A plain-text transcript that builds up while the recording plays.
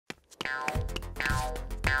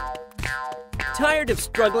Tired of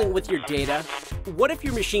struggling with your data? What if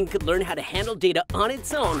your machine could learn how to handle data on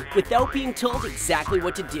its own without being told exactly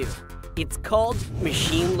what to do? It's called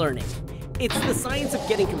machine learning. It's the science of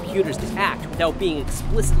getting computers to act without being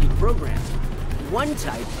explicitly programmed. One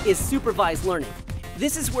type is supervised learning.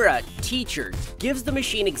 This is where a teacher gives the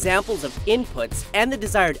machine examples of inputs and the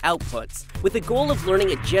desired outputs, with the goal of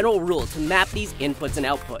learning a general rule to map these inputs and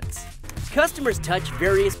outputs. Customers touch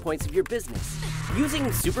various points of your business.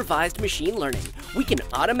 Using supervised machine learning, we can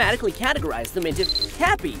automatically categorize them into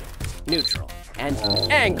happy, neutral, and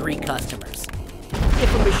angry customers.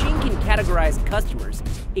 If a machine can categorize customers,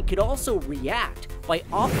 it could also react by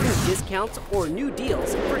offering discounts or new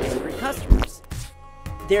deals for angry customers.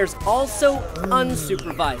 There's also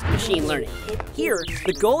unsupervised machine learning. Here,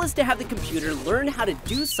 the goal is to have the computer learn how to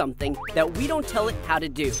do something that we don't tell it how to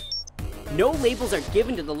do. No labels are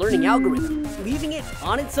given to the learning algorithm, leaving it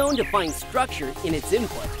on its own to find structure in its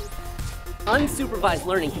input. Unsupervised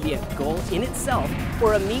learning can be a goal in itself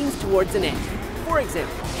or a means towards an end. For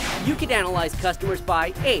example, you could analyze customers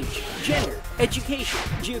by age, gender, education,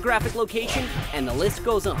 geographic location, and the list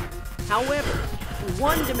goes on. However,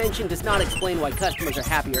 one dimension does not explain why customers are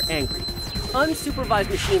happy or angry. Unsupervised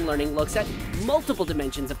machine learning looks at multiple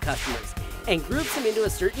dimensions of customers and groups them into a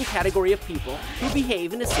certain category of people who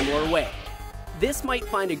behave in a similar way. This might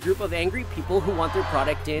find a group of angry people who want their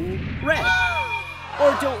product in red,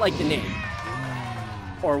 or don't like the name,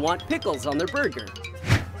 or want pickles on their burger,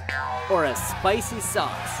 or a spicy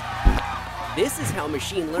sauce. This is how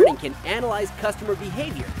machine learning can analyze customer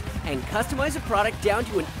behavior and customize a product down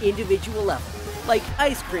to an individual level, like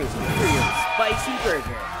ice cream for your spicy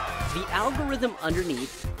burger. The algorithm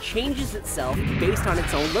underneath changes itself based on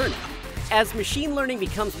its own learning. As machine learning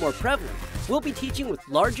becomes more prevalent, we'll be teaching with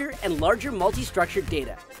larger and larger multi-structured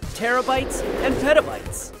data, terabytes and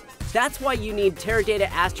petabytes. That's why you need Teradata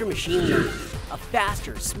Aster Machine Learning, a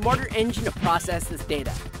faster, smarter engine to process this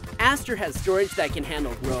data. Aster has storage that can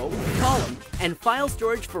handle row, column, and file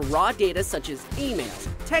storage for raw data such as emails,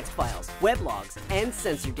 text files, web logs, and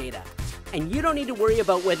sensor data. And you don't need to worry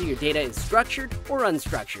about whether your data is structured or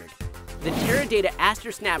unstructured. The Teradata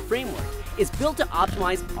Aster Snap framework is built to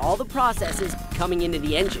optimize all the processes coming into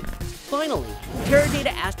the engine. Finally,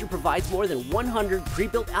 Teradata Aster provides more than 100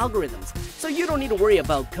 pre-built algorithms, so you don't need to worry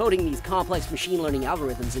about coding these complex machine learning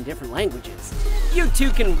algorithms in different languages. You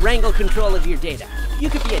too can wrangle control of your data. You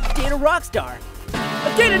could be a data rock star,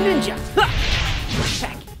 a data ninja. Ha!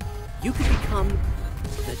 Heck, you could become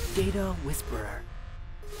the data whisperer.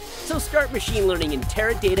 So start machine learning in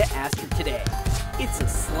Teradata Aster today. It's a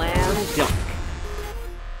slam dunk.